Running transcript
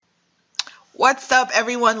What's up,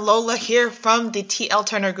 everyone? Lola here from the TL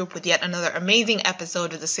Turner Group with yet another amazing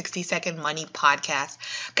episode of the 60-Second Money Podcast.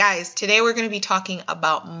 Guys, today we're going to be talking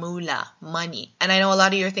about moolah, money. And I know a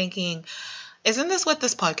lot of you are thinking, isn't this what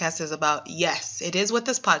this podcast is about? Yes, it is what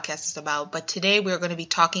this podcast is about. But today we're going to be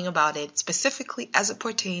talking about it specifically as it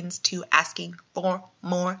pertains to asking for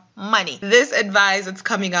more money. This advice that's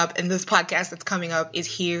coming up in this podcast that's coming up is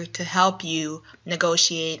here to help you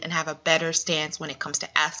negotiate and have a better stance when it comes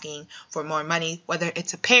to asking for more money, whether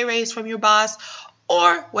it's a pay raise from your boss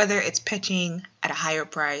or whether it's pitching at a higher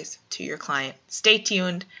price to your client. Stay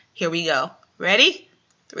tuned. Here we go. Ready?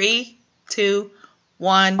 3, 2,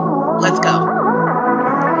 1, let's go.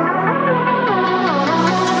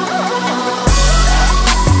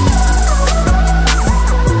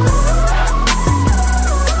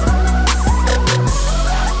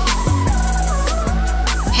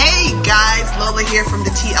 Lola here from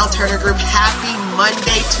the TL Turner Group. Happy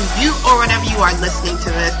Monday to you or whenever you are listening to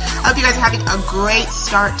this. I hope you guys are having a great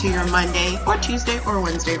start to your Monday or Tuesday or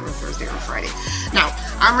Wednesday or Thursday or Friday. Now,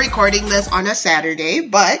 I'm recording this on a Saturday,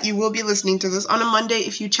 but you will be listening to this on a Monday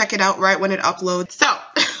if you check it out right when it uploads. So,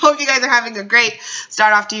 hope you guys are having a great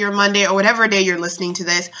start off to your Monday or whatever day you're listening to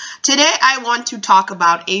this. Today, I want to talk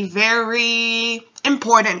about a very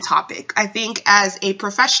important topic. I think as a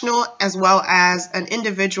professional as well as an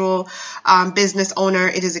individual business owner,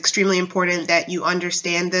 it is extremely important that you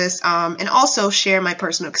understand this and also share my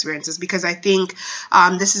personal experiences, because I think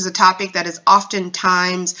this is a topic that is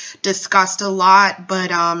oftentimes discussed a lot,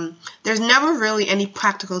 but there's never really any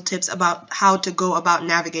practical tips about how to go about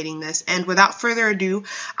navigating this. And without further ado,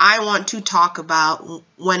 I want to talk about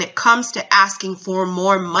when it comes to asking for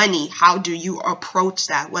more money, how do you approach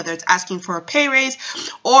that? Whether it's asking for a pay raise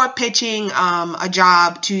or pitching a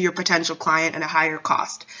job to your potential client at a higher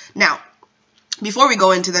cost. Now, before we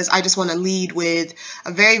go into this, I just want to lead with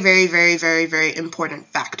a very, very, very, very, very important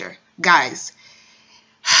factor. Guys,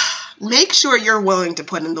 make sure you're willing to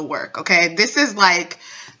put in the work, okay? This is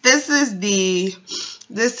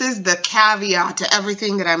the caveat to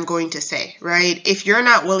everything that I'm going to say, right? If you're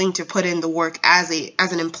not willing to put in the work as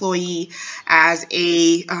an employee, as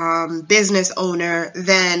a business owner,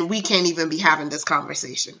 then we can't even be having this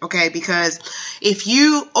conversation, okay? Because if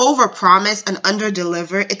you overpromise and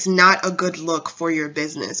underdeliver, it's not a good look for your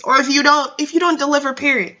business. Or if you don't deliver,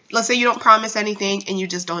 period. Let's say you don't promise anything and you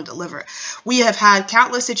just don't deliver. We have had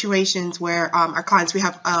countless situations where our clients, we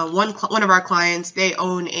have one of our clients, they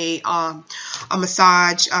own a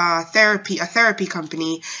massage therapy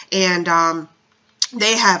company, and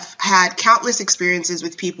they have had countless experiences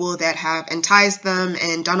with people that have enticed them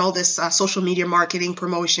and done all this social media marketing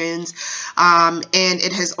promotions, and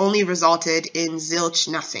it has only resulted in zilch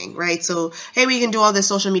nothing, right? So, hey, we can do all this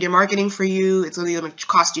social media marketing for you. It's only going to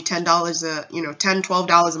cost you $10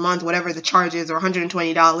 $12 a month, whatever the charge is, or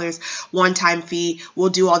 $120 one-time fee. We'll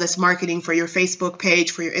do all this marketing for your Facebook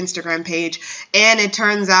page, for your Instagram page, and it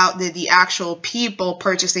turns out that the actual people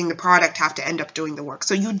purchasing the product have to end up doing the work.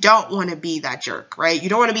 So you don't want to be that jerk, right? You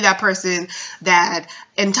don't want to be that person that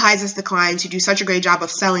entices the clients. You do such a great job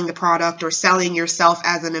of selling the product or selling yourself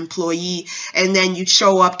as an employee, and then you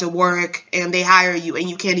show up to work and they hire you and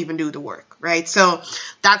you can't even do the work, right? So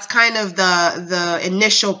that's kind of the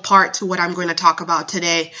initial part to what I'm going to talk about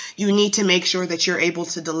today. You need to make sure that you're able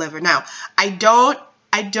to deliver. Now, I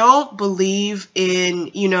don't believe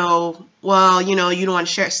in, you don't want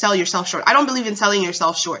to sell yourself short. I don't believe in selling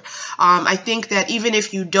yourself short. I think that even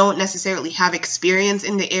if you don't necessarily have experience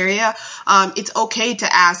in the area, it's okay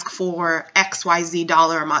to ask for XYZ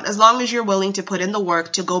dollar amount, as long as you're willing to put in the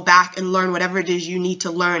work to go back and learn whatever it is you need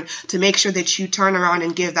to learn to make sure that you turn around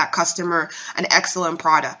and give that customer an excellent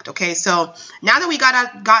product. Okay, so now that we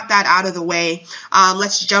got that out of the way,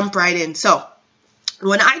 let's jump right in. So,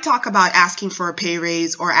 when I talk about asking for a pay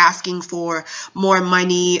raise or asking for more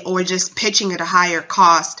money or just pitching at a higher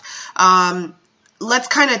cost, let's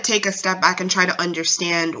kind of take a step back and try to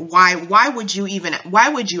understand why would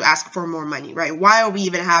you ask for more money, right? Why are we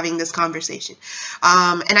even having this conversation?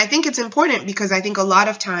 And I think it's important because I think a lot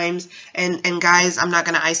of times, and guys, I'm not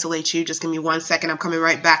going to isolate you. Just give me 1 second. I'm coming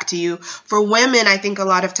right back to you. For women, I think a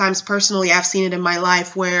lot of times, personally, I've seen it in my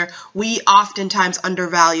life where we oftentimes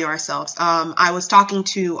undervalue ourselves. I was talking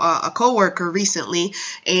to a coworker recently,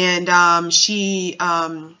 and she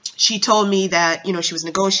told me that, she was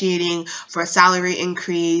negotiating for a salary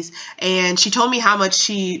increase, and she told me how much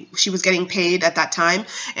she was getting paid at that time.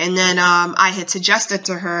 And then I had suggested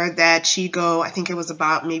to her that she go, I think it was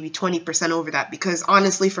about maybe 20% over that, because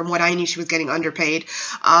honestly, from what I knew, she was getting underpaid.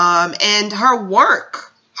 And her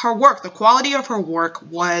her work, the quality of her work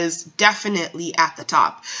was definitely at the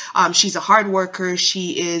top. She's a hard worker.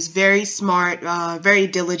 She is very smart, very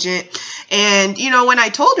diligent. And, you know, when I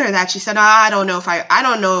told her that, she said, I don't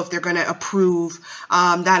know if they're going to approve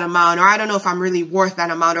that amount, or I don't know if I'm really worth that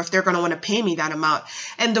amount, or if they're going to want to pay me that amount.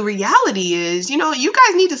 And the reality is, you know, you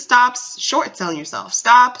guys need to stop short selling yourself.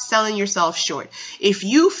 Stop selling yourself short. If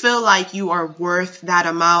you feel like you are worth that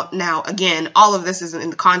amount, now, again, all of this is in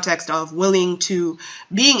the context of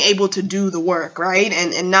being able to do the work, right?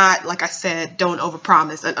 And not, like I said, don't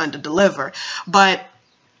overpromise and underdeliver. But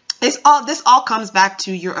this all comes back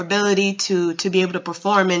to your ability to be able to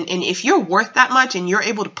perform, and if you're worth that much and you're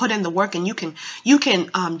able to put in the work and you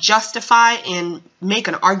can justify and make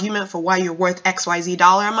an argument for why you're worth XYZ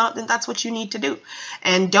dollar amount, then that's what you need to do.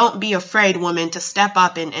 And don't be afraid, women, to step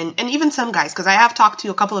up, and even some guys, because I have talked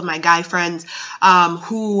to a couple of my guy friends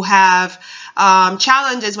who have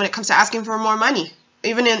challenges when it comes to asking for more money.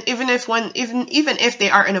 Even if they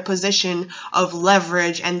are in a position of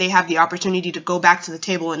leverage and they have the opportunity to go back to the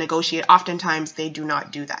table and negotiate, oftentimes they do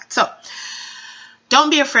not do that. So don't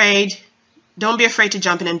be afraid. Don't be afraid to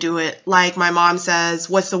jump in and do it. Like my mom says,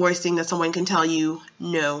 what's the worst thing that someone can tell you?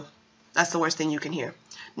 No. That's the worst thing you can hear.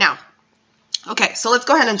 Now, okay, so let's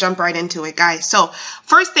go ahead and jump right into it, guys. So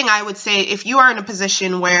first thing I would say, if you are in a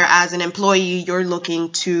position where as an employee, you're looking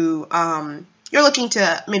to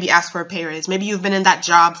maybe ask for a pay raise. Maybe you've been in that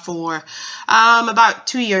job for about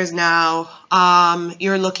 2 years now.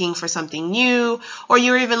 You're looking for something new, or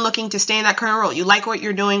you're even looking to stay in that current role. You like what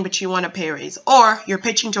you're doing, but you want a pay raise, or you're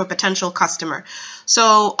pitching to a potential customer.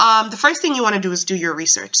 So the first thing you want to do is do your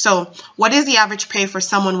research. So what is the average pay for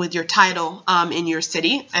someone with your title in your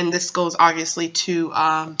city? And this goes obviously to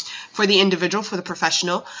for the individual, for the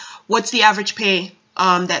professional. What's the average pay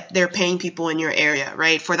that they're paying people in your area,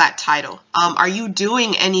 right, for that title? Are you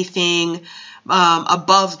doing anything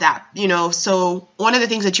above that? You know, so one of the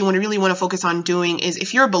things that you really want to focus on doing is,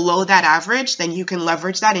 if you're below that average, then you can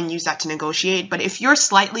leverage that and use that to negotiate. But if you're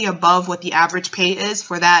slightly above what the average pay is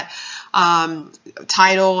for that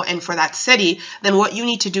title and for that city, then what you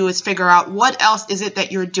need to do is figure out what else is it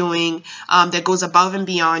that you're doing that goes above and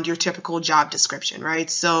beyond your typical job description, right?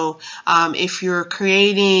 So if you're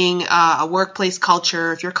creating a workplace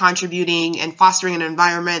culture, if you're contributing and fostering an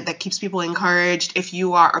environment that keeps people encouraged, if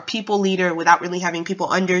you are a people leader without really having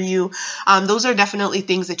people under you, those are definitely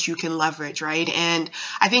things that you can leverage, right? And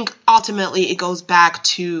I think ultimately it goes back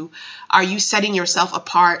to, are you setting yourself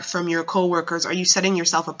apart from your coworkers? Are you setting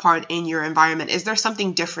yourself apart in your environment? Is there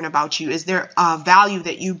something different about you? Is there a value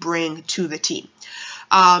that you bring to the team?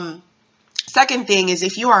 Second thing is,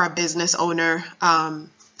 if you are a business owner,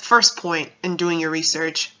 first point in doing your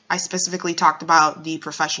research, I specifically talked about the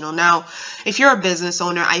professional. Now, if you're a business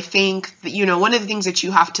owner, I think that, you know, one of the things that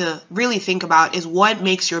you have to really think about is what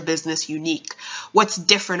makes your business unique. What's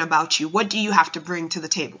different about you? What do you have to bring to the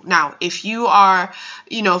table? Now, if you are,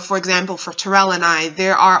 you know, for example, for Terrell and I,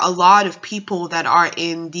 there are a lot of people that are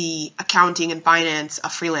in the accounting and finance, a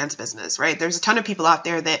freelance business, right? There's a ton of people out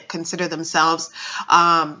there that consider themselves,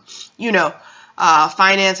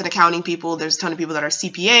 finance and accounting people. There's a ton of people that are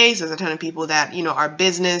CPAs. There's a ton of people that, you know, are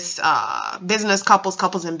business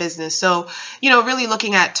couples in business. So, you know, really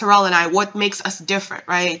looking at Terrell and I, what makes us different,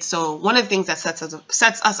 right? So one of the things that sets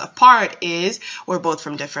us apart is we're both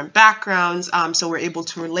from different backgrounds. So we're able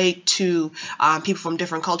to relate to people from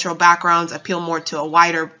different cultural backgrounds, appeal more to a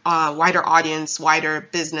wider audience, wider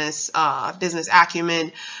business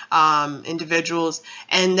acumen, individuals.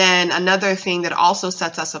 And then another thing that also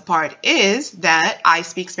sets us apart is that I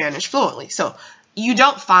speak Spanish fluently. So you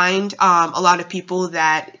don't find a lot of people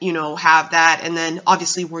that, you know, have that. And then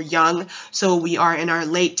obviously we're young, so we are in our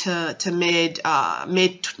late to mid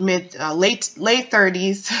late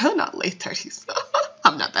 30s, not late 30s.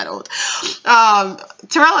 I'm not that old.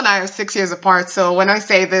 Terrell and I are 6 years apart. So when I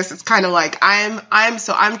say this, it's kind of like I'm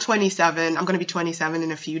 27. I'm going to be 27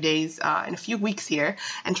 in a few days, in a few weeks here.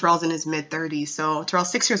 And Terrell's in his mid 30s. So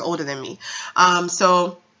Terrell's 6 years older than me.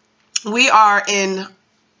 So we are in,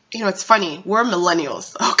 you know, it's funny, we're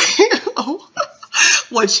millennials, okay?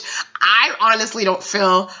 Which I honestly don't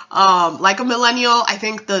feel like a millennial. I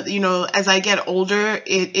think that, you know, as I get older,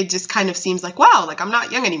 it just kind of seems like, wow, like I'm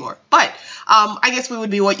not young anymore. But I guess we would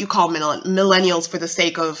be what you call millennials for the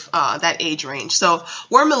sake of that age range. So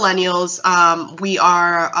we're millennials. We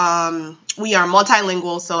are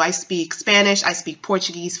multilingual, so I speak Spanish, I speak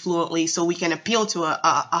Portuguese fluently, so we can appeal to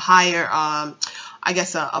a higher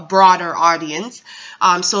a broader audience.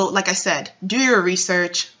 So like I said, do your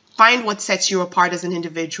research, Find what sets you apart as an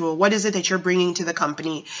individual. What is it that you're bringing to the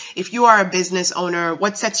company? If you are a business owner,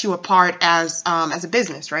 what sets you apart as a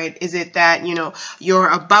business, right? Is it that, you're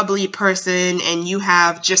a bubbly person and you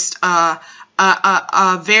have just a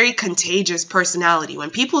very contagious personality?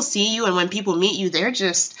 When people see you and when people meet you, they're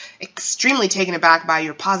just extremely taken aback by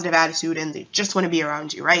your positive attitude and they just want to be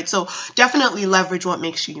around you, right? So definitely leverage what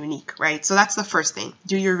makes you unique, right? So that's the first thing.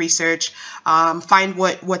 Do your research, find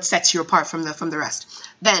what sets you apart from the rest.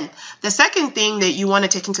 Then the second thing that you want to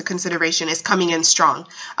take into consideration is coming in strong.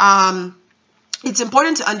 It's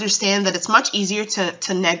important to understand that it's much easier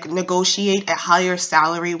to negotiate a higher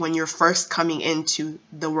salary when you're first coming into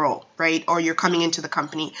the role, right? Or you're coming into the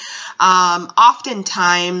company.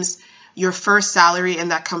 Oftentimes, your first salary in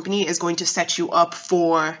that company is going to set you up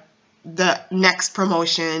for the next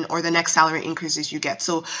promotion or the next salary increases you get.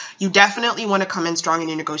 So you definitely want to come in strong in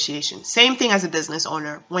your negotiation. Same thing as a business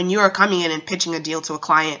owner. When you are coming in and pitching a deal to a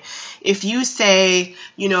client, if you say,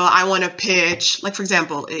 I want to pitch, like for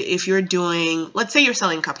example, if you're doing, let's say you're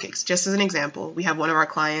selling cupcakes, just as an example, we have one of our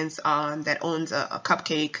clients that owns a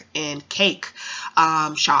cupcake and cake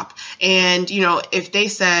shop. And, if they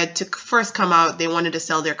said to first come out, they wanted to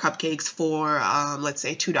sell their cupcakes for, let's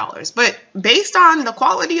say $2. But based on the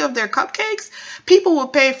quality of their cupcakes, people will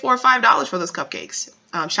pay $4 or $5 for those cupcakes.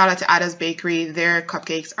 Shout out to Ada's Bakery. Their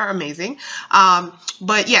cupcakes are amazing.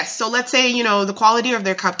 But yes, so let's say, the quality of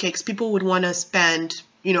their cupcakes, people would want to spend,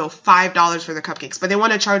 $5 for the cupcakes, but they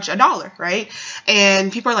want to charge $1, right?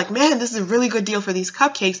 And people are like, man, this is a really good deal for these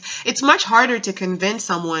cupcakes. It's much harder to convince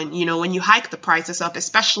someone, when you hike the prices up,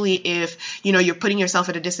 especially if, you're putting yourself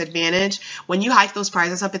at a disadvantage. When you hike those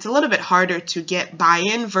prices up, it's a little bit harder to get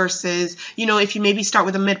buy-in versus, if you maybe start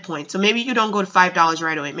with a midpoint. So maybe you don't go to $5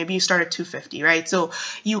 right away. Maybe you start at $2.50, right? So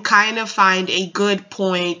you kind of find a good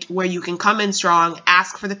point where you can come in strong,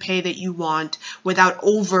 ask for the pay that you want without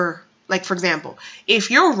like, for example,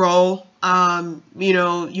 if your role,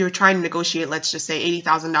 you're trying to negotiate, let's just say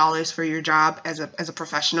 $80,000 for your job as a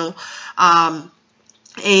professional, and,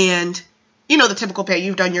 the typical pay,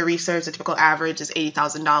 you've done your research, the typical average is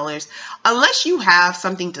 $80,000. Unless you have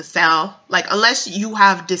something to sell, unless you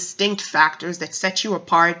have distinct factors that set you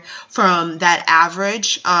apart from that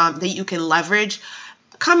average that you can leverage,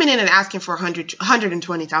 coming in and asking for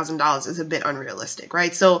 $120,000 is a bit unrealistic,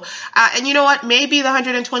 right? So, and you know what? Maybe the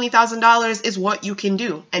 $120,000 is what you can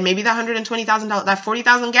do. And maybe the $120,000, that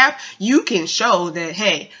 $40,000 gap, you can show that,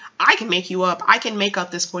 hey, I can make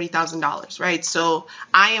up this $40,000, right? So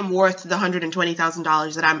I am worth the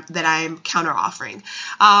 $120,000 that I'm counter offering.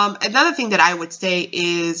 Another thing that I would say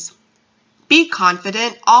is, be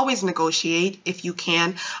confident, always negotiate if you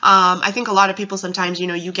can. I think a lot of people sometimes,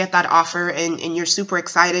 you get that offer and you're super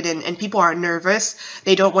excited and people are nervous.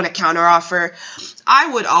 They don't want to counter offer.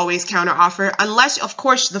 I would always counter offer unless, of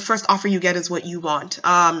course, the first offer you get is what you want.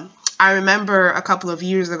 I remember a couple of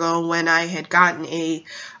years ago when I had gotten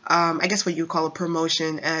I guess what you call a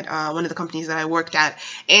promotion at one of the companies that I worked at.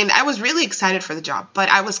 And I was really excited for the job, but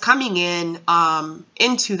I was coming in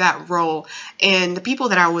into that role, and the people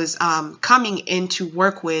that I was coming in to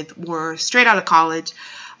work with were straight out of college.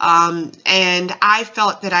 And I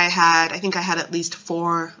felt that I think I had at least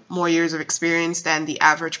 4 more years of experience than the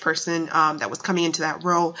average person that was coming into that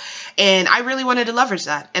role. And I really wanted to leverage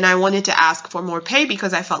that. And I wanted to ask for more pay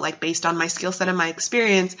because I felt like based on my skill set and my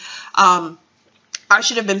experience, I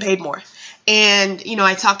should have been paid more. And,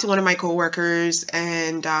 I talked to one of my coworkers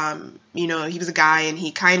and, he was a guy and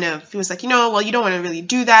he was like, well, you don't want to really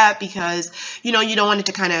do that because, you don't want it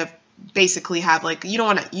to kind of basically have you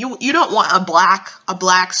don't want a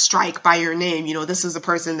black strike by your name. This is a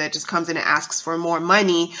person that just comes in and asks for more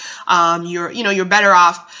money. You're better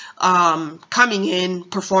off coming in,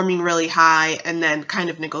 performing really high, and then kind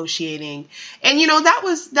of negotiating. And that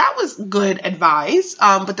was good advice.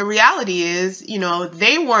 But the reality is,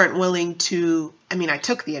 they weren't willing to. I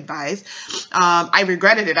took the advice. I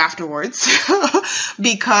regretted it afterwards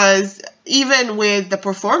because even with the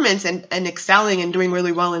performance and excelling and doing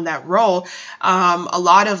really well in that role, a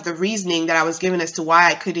lot of the reasoning that I was given as to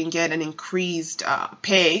why I couldn't get an increased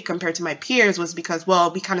pay compared to my peers was because,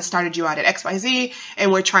 well, we kind of started you out at XYZ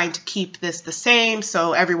and we're trying to keep this the same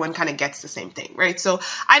so everyone kind of gets the same thing, right? So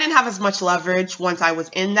I didn't have as much leverage once I was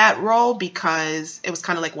in that role because it was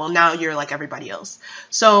kind of like, well, now you're like everybody else.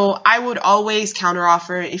 So I would always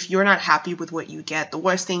counteroffer. If you're not happy with what you get, the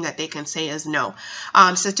worst thing that they can say is no.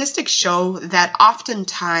 Statistics show that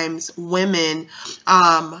oftentimes women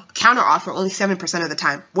counteroffer only 7% of the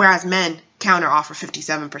time, whereas men counteroffer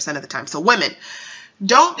 57% of the time. So women,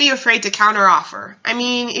 Don't be afraid to counteroffer. I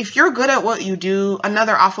mean, if you're good at what you do,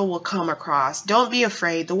 another offer will come across. Don't be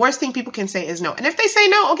afraid. The worst thing people can say is no. And if they say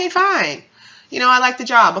no, okay, fine. I like the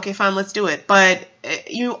job. Okay, fine, let's do it. But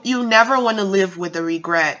you never want to live with the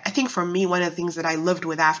regret. I think for me, one of the things that I lived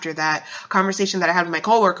with after that conversation that I had with my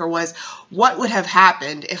coworker was, what would have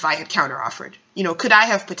happened if I had counteroffered? Could I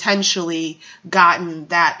have potentially gotten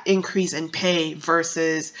that increase in pay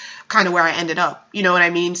versus kind of where I ended up? You know what I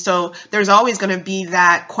mean? So there's always going to be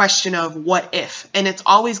that question of what if, and it's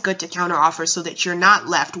always good to counteroffer so that you're not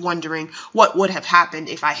left wondering what would have happened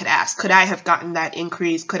if I had asked. Could I have gotten that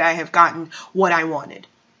increase? Could I have gotten what I wanted?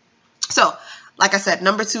 So, like I said,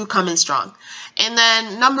 number 2, come in strong. And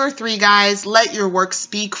then number 3, guys, let your work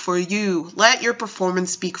speak for you. Let your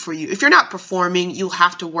performance speak for you. If you're not performing, you'll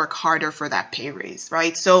have to work harder for that pay raise,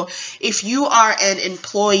 right? So if you are an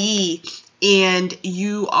employee and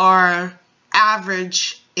you are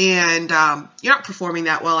average and you're not performing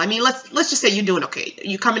that well, I mean, let's just say you're doing okay.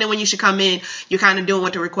 You're coming in when you should come in. You're kind of doing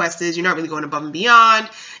what the request is. You're not really going above and beyond.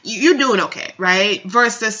 You're doing okay, right?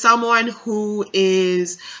 Versus someone who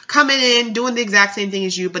is coming in, doing the exact same thing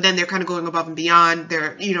as you, but then they're kind of going above and beyond.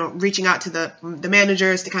 They're, reaching out to the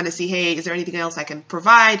managers to kind of see, hey, is there anything else I can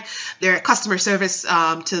provide? Their customer service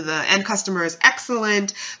to the end customer is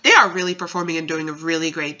excellent. They are really performing and doing a really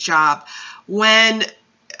great job. When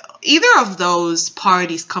either of those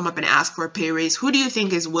parties come up and ask for a pay raise, who do you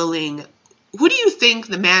think is willing? Who do you think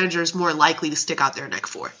the manager is more likely to stick out their neck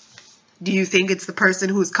for? Do you think it's the person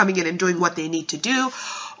who's coming in and doing what they need to do?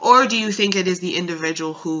 Or do you think it is the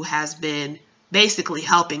individual who has been basically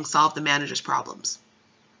helping solve the manager's problems?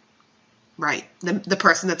 Right, the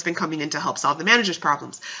person that's been coming in to help solve the manager's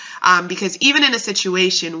problems. Because even in a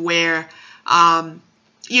situation where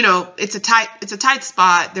it's a tight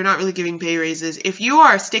spot, they're not really giving pay raises. If you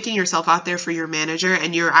are sticking yourself out there for your manager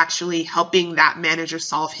and you're actually helping that manager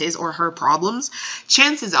solve his or her problems,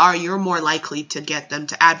 chances are you're more likely to get them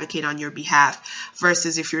to advocate on your behalf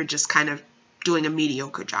versus if you're just kind of doing a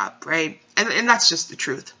mediocre job, right? And that's just the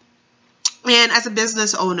truth. And as a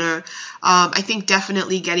business owner, I think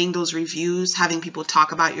definitely getting those reviews, having people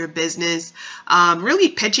talk about your business, really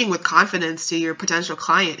pitching with confidence to your potential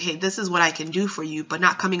client. Hey, this is what I can do for you, but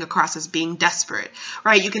not coming across as being desperate,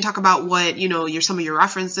 right? You can talk about what, some of your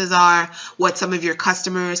references are, what some of your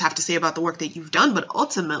customers have to say about the work that you've done. But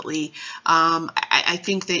ultimately, I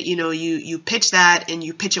think that, you pitch that and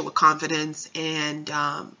you pitch it with confidence and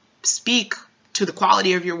speak to the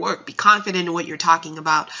quality of your work. Be confident in what you're talking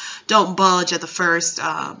about. Don't budge at the first.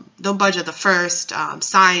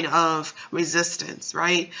 Sign of resistance,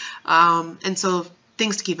 right? And so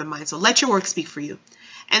things to keep in mind. So let your work speak for you.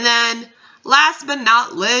 And then last but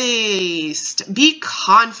not least, be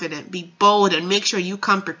confident, be bold, and make sure you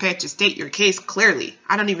come prepared to state your case clearly.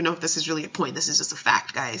 I don't even know if this is really a point. This is just a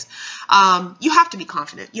fact, guys. You have to be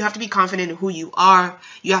confident. You have to be confident in who you are.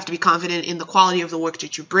 You have to be confident in the quality of the work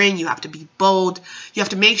that you bring. You have to be bold. You have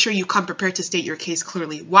to make sure you come prepared to state your case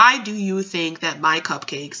clearly. Why do I think that my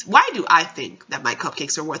cupcakes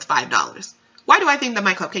are worth $5? Why do I think that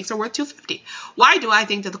my cupcakes are worth $2.50? Why do I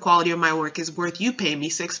think that the quality of my work is worth you paying me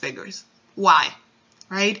 6 figures? Why?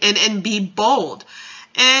 Right? And be bold.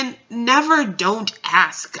 And never don't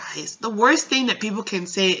ask, guys. The worst thing that people can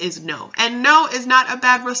say is no. And no is not a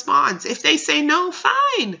bad response. If they say no,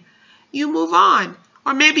 fine. You move on.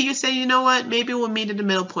 Or maybe you say, you know what, maybe we'll meet at the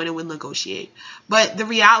middle point and we'll negotiate. But the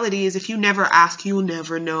reality is if you never ask, you'll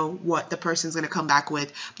never know what the person's going to come back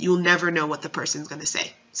with. You'll never know what the person's going to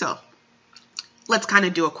say. So let's kind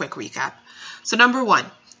of do a quick recap. So number 1,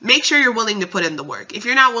 make sure you're willing to put in the work. If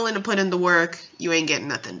you're not willing to put in the work, you ain't getting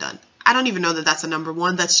nothing done. I don't even know that that's a number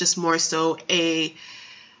 1. That's just more so a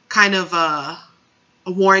kind of a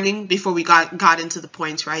warning before we got into the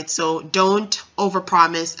points, right? So don't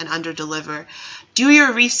overpromise and underdeliver. Do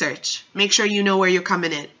your research. Make sure you know where you're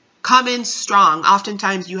coming in. Come in strong.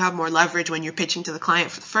 Oftentimes you have more leverage when you're pitching to the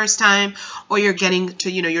client for the first time or you're getting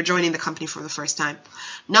to, you're joining the company for the first time.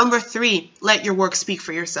 Number 3, let your work speak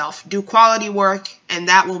for yourself. Do quality work and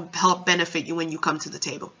that will help benefit you when you come to the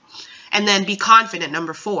table. And then be confident.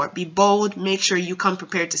 Number 4, be bold. Make sure you come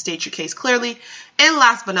prepared to state your case clearly. And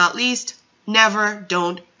last but not least, never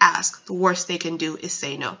don't ask. The worst they can do is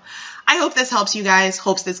say no. I hope this helps you guys.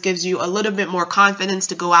 Hopes this gives you a little bit more confidence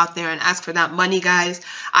to go out there and ask for that money, guys.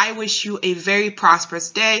 I wish you a very prosperous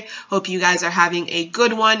day. Hope you guys are having a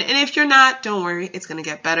good one. And if you're not, don't worry. It's going to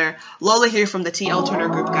get better. Lola here from the TL Turner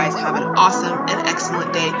Group, guys. Have an awesome and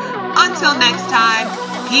excellent day. Until next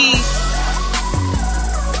time, peace.